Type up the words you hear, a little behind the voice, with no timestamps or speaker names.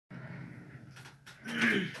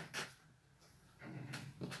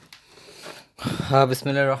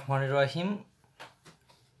বিসমিল্লাহির রহমানির রহিম।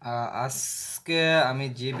 আজকে আমি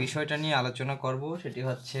যে বিষয়টা নিয়ে আলোচনা করব সেটি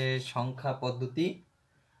হচ্ছে সংখ্যা পদ্ধতি,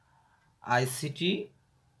 আইসিটি।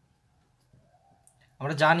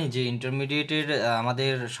 আমরা জানি যে ইন্টারমিডিয়েটের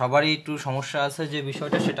আমাদের সবারই একটু সমস্যা আছে, যে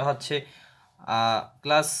বিষয়টা সেটা হচ্ছে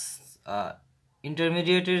ক্লাস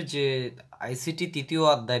ইন্টারমিডিয়েটের যে আইসিটি তৃতীয়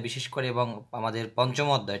অধ্যায় বিশেষ করে এবং আমাদের পঞ্চম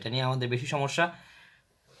অধ্যায়, এটা নিয়ে আমাদের বেশি সমস্যা।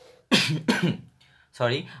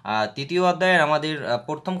 সরি, তৃতীয় অধ্যায়ের আমাদের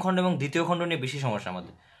প্রথম খণ্ড এবং দ্বিতীয় খণ্ড নিয়ে বেশি সমস্যা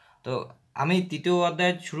আমাদের। তো আমি তৃতীয়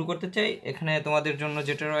অধ্যায় শুরু করতে চাই। এখানে তোমাদের জন্য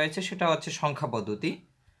যেটা রয়েছে সেটা হচ্ছে সংখ্যা পদ্ধতি।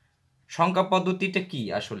 সংখ্যা পদ্ধতিটা কি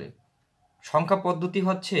আসলে? সংখ্যা পদ্ধতি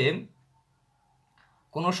হচ্ছে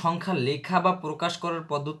কোনো সংখ্যা লেখা বা প্রকাশ করার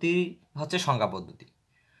পদ্ধতি হচ্ছে সংখ্যা পদ্ধতি।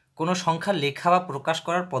 কোনো সংখ্যা লেখা বা প্রকাশ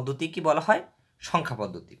করার পদ্ধতি কি বলা হয়? সংখ্যা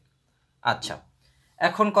পদ্ধতি। আচ্ছা,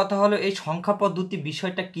 এখন কথা হলো এই সংখ্যা পদ্ধতি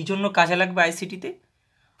বিষয়টা কী জন্য কাজে লাগবে আইসিটিতে?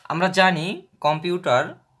 আমরা জানি কম্পিউটার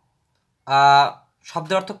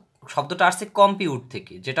শব্দটা আসছে কম্পিউট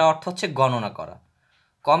থেকে, যেটা অর্থ হচ্ছে গণনা করা।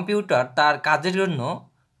 কম্পিউটার তার কাজের জন্য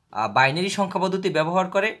বাইনারি সংখ্যা পদ্ধতি ব্যবহার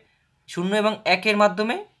করে। 0 এবং 1-এর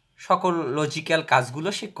মাধ্যমে সকল লজিক্যাল কাজগুলো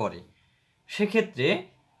সে করে। সেক্ষেত্রে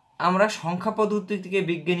আমরা সংখ্যা পদ্ধতিকে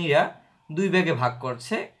বিজ্ঞানীরা দুই ভাগে ভাগ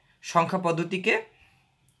করছে। সংখ্যা পদ্ধতিকে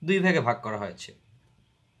দুই ভাগে ভাগ করা হয়েছে।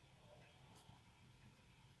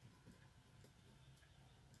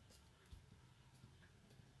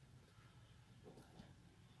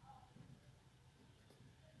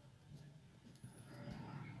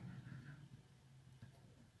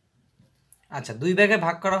 আচ্ছা, দুই ভাগে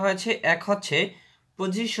ভাগ করা হয়েছে। এক হচ্ছে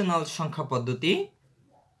পজিশনাল সংখ্যা পদ্ধতি,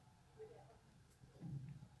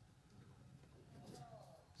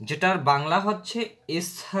 যেটার বাংলা হচ্ছে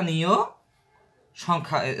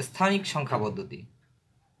স্থানিক সংখ্যা পদ্ধতি।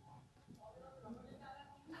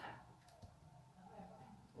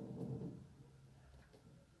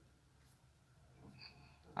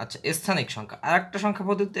 আচ্ছা, স্থানিক সংখ্যা। আর একটা সংখ্যা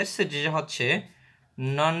পদ্ধতি আসছে যেটা হচ্ছে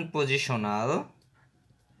নন পজিশনাল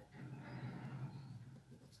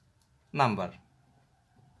নাম্বার।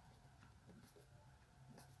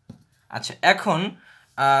 আচ্ছা, এখন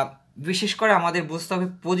বিশেষ করে আমাদের বুঝতে হবে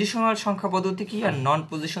পজিশনাল সংখ্যা পদ্ধতি কি আর নন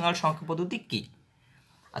পজিশনাল সংখ্যা পদ্ধতি কি।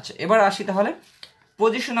 আচ্ছা, এবার আসি তাহলে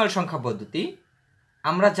পজিশনাল সংখ্যা পদ্ধতি।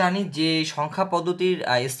 আমরা জানি যে সংখ্যা পদ্ধতির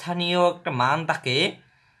স্থানীয় একটা মান থাকে,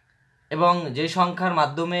 এবং যে সংখ্যার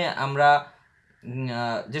মাধ্যমে আমরা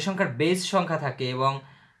যে সংখ্যার বেস সংখ্যা থাকে, এবং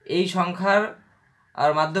এই সংখ্যার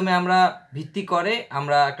মাধ্যমে আমরা ভিত্তি করে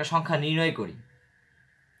আমরা একটা সংখ্যা নির্ণয় করি।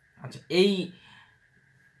 আচ্ছা, এই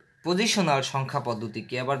পজিশনাল সংখ্যা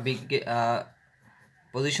পদ্ধতিকে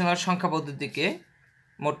পজিশনাল সংখ্যা পদ্ধতিকে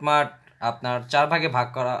মোটমাট আপনার 4 ভাগে ভাগ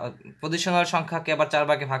করা। পজিশনাল সংখ্যাকে আবার 4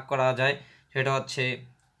 ভাগে ভাগ করা যায়। সেটা হচ্ছে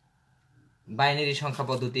বাইনারি সংখ্যা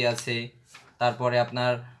পদ্ধতি আছে, তারপরে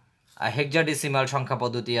আপনার হেক্সাডেসিমাল সংখ্যা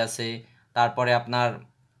পদ্ধতি আছে, তারপরে আপনার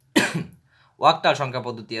ওয়াক্টাল সংখ্যা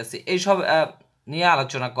পদ্ধতি আছে। এইসব নিয়ে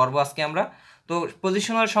আলোচনা করব আজকে আমরা। তো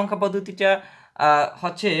পজিশনাল সংখ্যা পদ্ধতিটা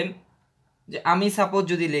হচ্ছে যে আমি সাপোজ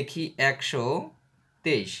যদি লিখি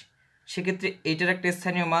 123, সেক্ষেত্রে এটার একটা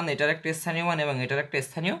স্থানীয় মান, এটার একটা স্থানীয় মান এবং এটার একটা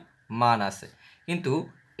স্থানীয় মান আছে। কিন্তু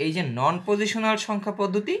এই যে নন পজিশনাল সংখ্যা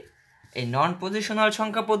পদ্ধতি, এই নন পজিশনাল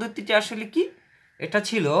সংখ্যা পদ্ধতিটি আসলে কি? এটা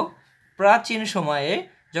ছিল প্রাচীন সময়ে,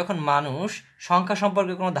 যখন মানুষ সংখ্যা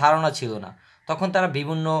সম্পর্কে কোনো ধারণা ছিল না, তখন তারা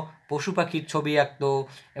বিভিন্ন পশু পাখির ছবি আঁকতো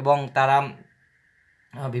এবং তারা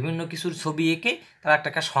বিভিন্ন কিছুর ছবি এঁকে তারা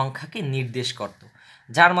একটা সংখ্যাকে নির্দেশ করত,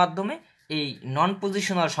 যার মাধ্যমে এই নন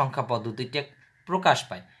পজিশনাল সংখ্যা পদ্ধতিটা প্রকাশ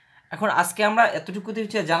পায়। এখন আজকে আমরা এতটুকুতে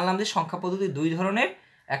জানলাম যে সংখ্যা পদ্ধতি দুই ধরনের।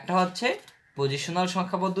 একটা হচ্ছে পজিশনাল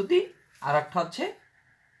সংখ্যা পদ্ধতি, আর একটা হচ্ছে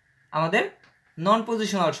আমাদের নন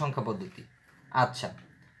পজিশনাল সংখ্যা পদ্ধতি। আচ্ছা,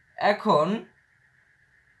 এখন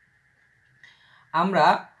আমরা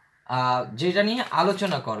যেটা নিয়ে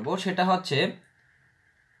আলোচনা করব সেটা হচ্ছে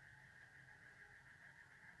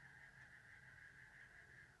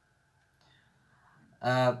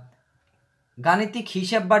গাণিতিক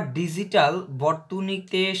হিসাব বা ডিজিটাল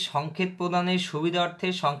বর্তনীতে সংকেত প্রদানের সুবিধার্থে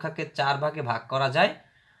সংখ্যাকে 4 ভাগে ভাগ করা যায়।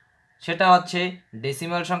 সেটা হচ্ছে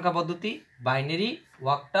ডেসিমাল সংখ্যা পদ্ধতি, বাইনারি,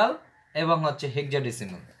 ওয়াক্টাল এবং হচ্ছে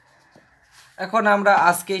হেক্সাডেসিমাল। এখন আমরা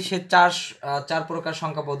আজকে সে চার প্রকার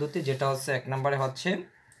সংখ্যা পদ্ধতি, যেটা হচ্ছে 1 নম্বরে হচ্ছে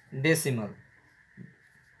ডেসিমাল।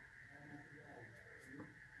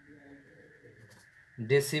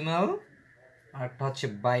 আরেকটা হচ্ছে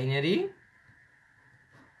বাইনারি,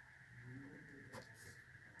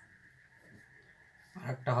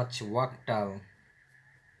 আরেকটা হচ্ছে ওয়াক্টাল,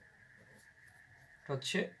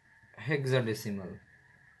 হচ্ছে হেক্সাডেসিমাল।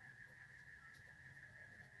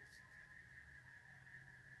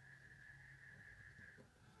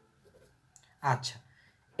 আচ্ছা,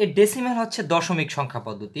 এই ডেসিমেল হচ্ছে দশমিক সংখ্যা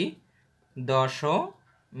পদ্ধতি,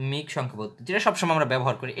 দশমিক সংখ্যা পদ্ধতি যেটা সবসময় আমরা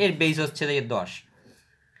ব্যবহার করি। এর বেস হচ্ছে 10।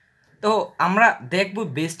 তো আমরা দেখব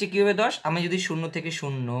বেসটি কীভাবে 10। আমি যদি 0 থেকে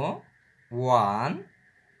 0, 1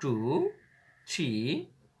 2 3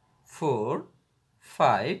 4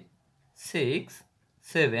 5 6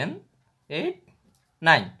 7 8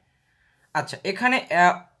 9। আচ্ছা, এখানে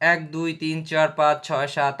 1 2 3 4 5 6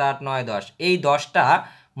 7 8 9 10, এই 10টা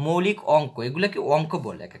মৌলিক অঙ্ক, এগুলোকে অঙ্ক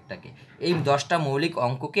বলে এক একটাকে। এই 10টা মৌলিক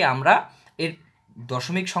অঙ্ককে আমরা এর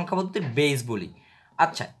দশমিক সংখ্যা পদ্ধতির বেস বলি।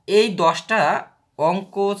 আচ্ছা, এই 10টা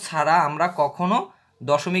অঙ্ক ছাড়া আমরা কখনো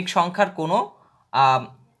দশমিক সংখ্যার কোনো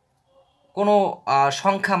কোনো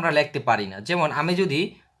সংখ্যা আমরা লিখতে পারি না। যেমন আমি যদি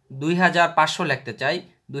 2500 লিখতে চাই,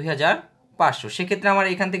 2500, সেক্ষেত্রে আমার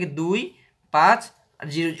এখান থেকে 2 5 আর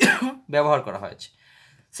 0 ব্যবহার করা হয়েছে।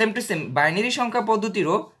 সেম টু সেম বাইনারি সংখ্যা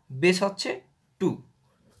পদ্ধতিরও বেস হচ্ছে 2।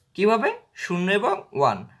 কীভাবে? 0 এবং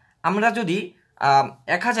 1। আমরা যদি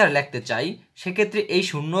 1000 লিখতে চাই, সেক্ষেত্রে এই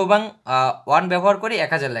 0 এবং 1 ব্যবহার করে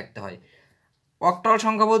 1000 লিখতে হয়। অক্টাল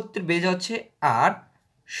সংখ্যা পদ্ধতির বেস হচ্ছে 8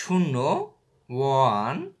 0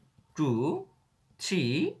 1 2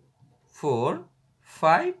 3 4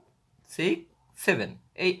 5 6 7।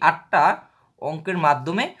 এই 8টা অঙ্কের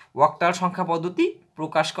মাধ্যমে অক্টাল সংখ্যা পদ্ধতি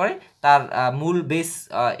প্রকাশ করে। তার মূল বেস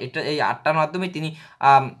এটা, এই 8টার মাধ্যমে তিনি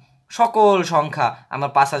সকল সংখ্যা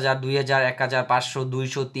আমার 5000 2000 1000 500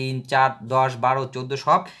 200 3 4 10 12 14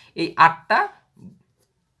 সব এই 8টা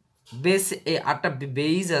বেস, এই 8টা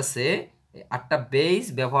বেস আছে, 8টা বেস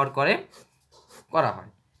ব্যবহার করে করা হয়।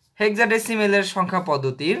 হেক্সাডেসিমেলের সংখ্যা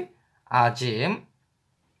পদ্ধতির যে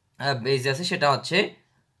বেস আছে সেটা হচ্ছে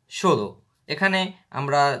 16। এখানে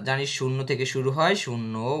আমরা জানি 0 থেকে শুরু হয়,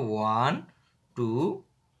 0 1 2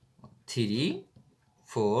 3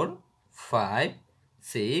 4 5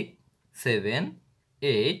 6 7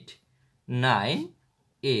 8 9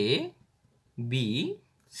 A B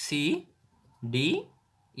C D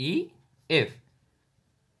E F।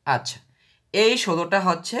 আচ্ছা, এই 16টা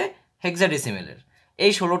হচ্ছে হেক্সাডেসিমেলের।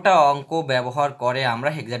 এই 16টা অঙ্ক ব্যবহার করে আমরা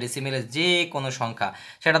হেক্সাডেসিমেলের যে কোনো সংখ্যা,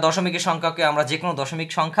 সেটা দশমিকের সংখ্যাকে আমরা যে কোনো দশমিক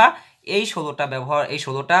সংখ্যা, এই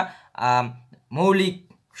 16টা মৌলিক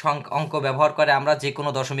অঙ্ক ব্যবহার করে আমরা যে কোনো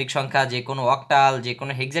দশমিক সংখ্যা, যে কোনো অক্টাল, যে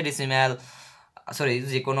কোনো হেক্সাডেসিমেল,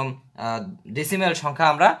 যে কোনো ডেসিমেল সংখ্যা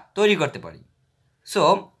আমরা তৈরি করতে পারি। সো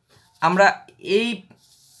আমরা এই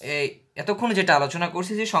এতক্ষণ যেটা আলোচনা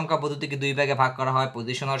করছি যে সংখ্যা পদ্ধতিকে 2 ভাগে ভাগ করা হয়,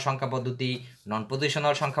 পজিশনাল সংখ্যা পদ্ধতি, নন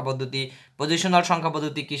পজিশনাল সংখ্যা পদ্ধতি। পজিশনাল সংখ্যা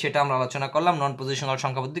পদ্ধতি কি সেটা আমরা আলোচনা করলাম, নন পজিশনাল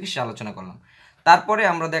সংখ্যা পদ্ধতি কি সেটা আলোচনা করলাম। তারপরে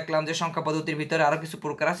আমরা দেখলাম যে সংখ্যা পদ্ধতির ভিতরে আরও কিছু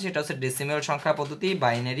প্রকার আছে, সেটা হচ্ছে ডেসিমেল সংখ্যা পদ্ধতি,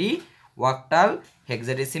 বাইনারি, অক্টাল,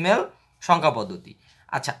 হেক্সাডেসিমেল সংখ্যা পদ্ধতি।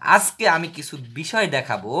 আচ্ছা, আজকে আমি কিছু বিষয়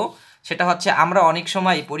দেখাবো, সেটা হচ্ছে আমরা অনেক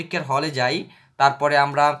সময় পরীক্ষার হলে যাই, তারপরে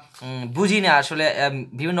আমরা বুঝি না আসলে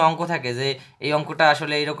বিভিন্ন অঙ্ক থাকে যে এই অঙ্কটা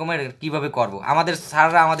আসলে এই রকমের কীভাবে করব। আমাদের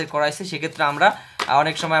স্যাররা আমাদের করাইছে, সেক্ষেত্রে আমরা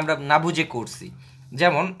অনেক সময় আমরা না বুঝে করছি।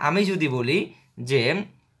 যেমন আমি যদি বলি যে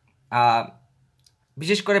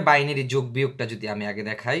বিশেষ করে বাইনারি যোগ বিয়োগটা যদি আমি আগে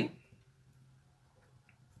দেখাই,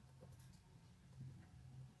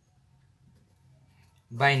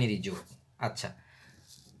 বাইনারি যোগ। আচ্ছা,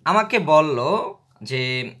 আমাকে বলল যে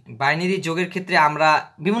বাইনারি যোগের ক্ষেত্রে আমরা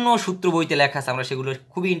বিভিন্ন সূত্র বইতে লেখা আছে, আমরা সেগুলো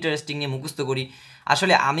খুবই ইন্টারেস্টিং নিয়ে মুখস্থ করি।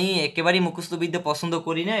 আসলে আমি একেবারেই মুখস্থবিদ্যা পছন্দ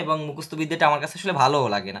করি না, এবং মুখস্থবিদ্যাটা আমার কাছে আসলে ভালোও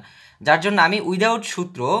লাগে না। যার জন্য আমি উইদাউট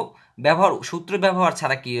সূত্র ব্যবহার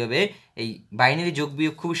ছাড়া কীভাবে এই বাইনারি যোগ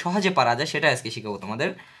বিয়োগ খুব সহজে পারা যায় সেটা আজকে শেখাবো তোমাদের।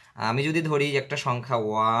 আমি যদি ধরি একটা সংখ্যা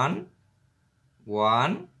 1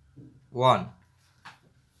 1 1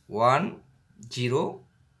 1 0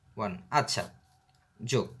 1, আচ্ছা,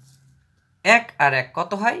 যোগ 1 আর 1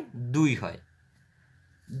 কত হয়? 2 হয়।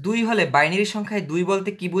 2 হলে বাইনারি সংখ্যায় 2 বলতে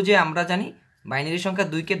কি বুঝে আমরা জানি? বাইনারি সংখ্যা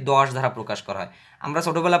 2কে 10 দ্বারা প্রকাশ করা হয়। আমরা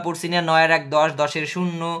ছোটোবেলা পড়ছি না 9 আর 1 10, 10-এর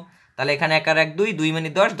 0, তাহলে এখানে 1 আর 1 2, 2 মানে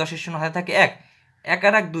 10, 10-এর 0 হাতে থাকে 1, 1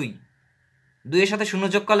 আর 1 2, 2-এর সাথে 0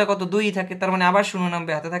 যোগ করলে কত? 2 থাকে, তার মানে আবার 0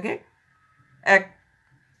 নামবে, হাতে থাকে 1।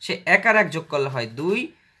 সে 1 আর 1 যোগ করলে হয় 2,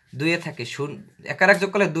 2-এ থাকে 0, 1 আর 1 যোগ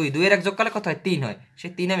করলে 2, 2-এর 1 যোগ করলে কত হয়? 3 হয়। সে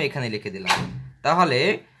 3 আমি এখানে লিখে দিলাম। তাহলে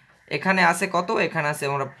এখানে আছে কত? এখানে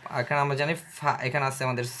আমরা জানি এখানে আছে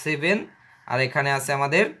আমাদের 7, আর এখানে আছে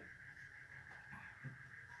আমাদের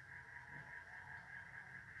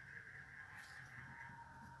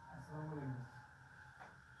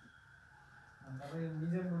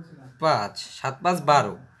 5, 7 5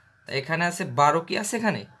 12, এখানে আছে 12। কি আছে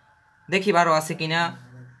এখানে? দেখি 12 আছে কিনা।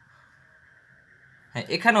 হ্যাঁ,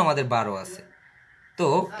 এখানেও আমাদের 12 আছে। তো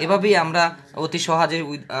এভাবেই আমরা অতি সহজে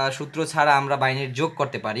সূত্র ছাড়া আমরা বাইনারি যোগ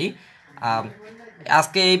করতে পারি।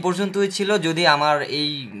 আজকে এই পর্যন্তই ছিল। যদি আমার এই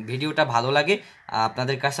ভিডিওটা ভালো লাগে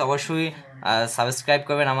আপনাদের কাছে অবশ্যই সাবস্ক্রাইব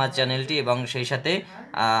করবেন আমার চ্যানেলটি এবং সেই সাথে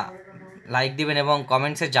লাইক দিবেন এবং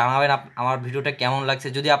কমেন্টসে জানাবেন আমার ভিডিওটা কেমন লাগছে।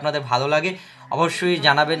 যদি আপনাদের ভালো লাগে অবশ্যই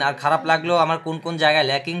জানাবেন, আর খারাপ লাগলেও আমার কোন কোন জায়গায়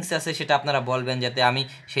ল্যাকিংস আছে সেটা আপনারা বলবেন, যাতে আমি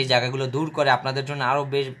সেই জায়গাগুলো দূর করে আপনাদের জন্য আরও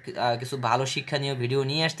বেশ কিছু ভালো শিক্ষণীয় ভিডিও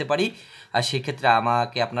নিয়ে আসতে পারি। আর সেক্ষেত্রে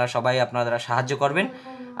আমাকে আপনারা সবাই আপনারা সাহায্য করবেন।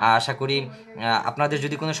 আশা করি আপনাদের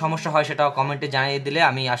যদি কোনো সমস্যা হয় সেটাও কমেন্টে জানিয়ে দিলে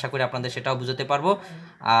আমি আশা করি আপনাদের সেটাও বুঝতে পারবো।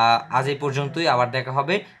 আজ এই পর্যন্তই, আবার দেখা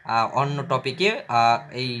হবে অন্য টপিকে।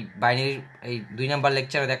 এই বাইনারির এই 2 নাম্বার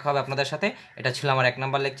লেকচারে দেখা হবে আপনাদের সাথে। এটা ছিল আমার 1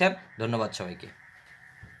 নাম্বার লেকচার। ধন্যবাদ সবাইকে।